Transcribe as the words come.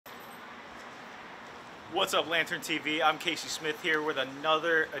What's up, Lantern TV? I'm Casey Smith here with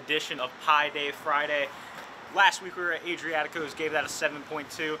another edition of Pie Day Friday. Last week we were at Adriatico's, gave that a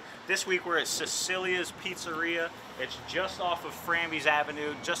 7.2. This week we're at Sicilia's Pizzeria. It's just off of Framby's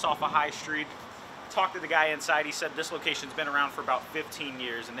Avenue, just off of High Street. Talked to the guy inside. He said this location's been around for about 15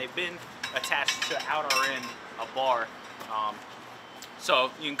 years, and they've been attached to Out Our Inn, a bar.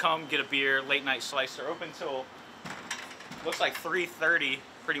 So you can come get a beer, late night slice. They're open till looks like 3:30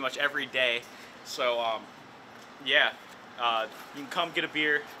 pretty much every day. So yeah, you can come get a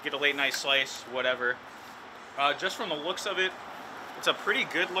beer, get a late night slice, whatever. Just from the looks of it, it's a pretty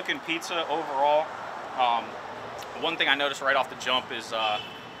good looking pizza overall. One thing I noticed right off the jump is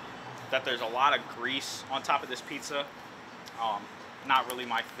that there's a lot of grease on top of this pizza. Not really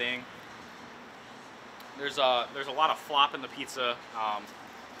my thing. There's a lot of flop in the pizza.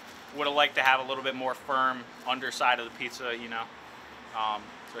 Would have liked to have a little bit more firm underside of the pizza, you know.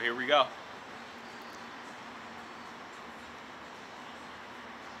 So here we go.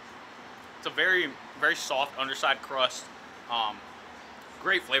 It's a very, very soft underside crust.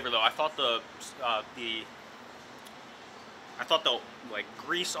 Great flavor though. I thought the like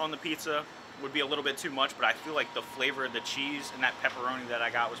grease on the pizza would be a little bit too much, but I feel like the flavor of the cheese and that pepperoni that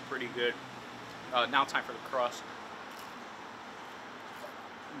I got was pretty good. Now time for the crust.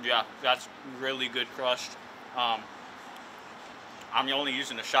 Yeah, that's really good crust. I'm only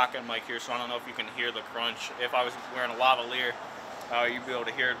using a shotgun mic here, so I don't know if you can hear the crunch. If I was wearing a lavalier, you'd be able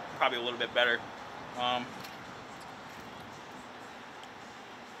to hear it probably a little bit better.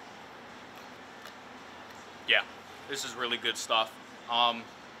 Yeah, this is really good stuff.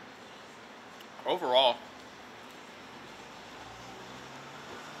 Overall,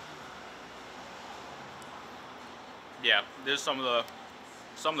 yeah, this is some of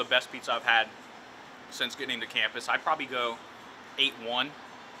the best pizza I've had since getting to campus. I'd probably go 8-1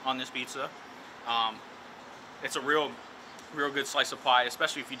 on this pizza. It's a real good slice of pie,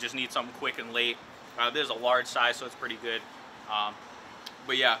 especially if you just need something quick and late. This is a large size, so it's pretty good.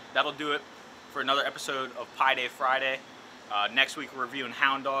 But yeah, that'll do it for another episode of Pie Day Friday. Next week we're reviewing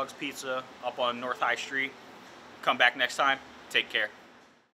Hounddog's Pizza up on North High Street. Come back next time. Take care.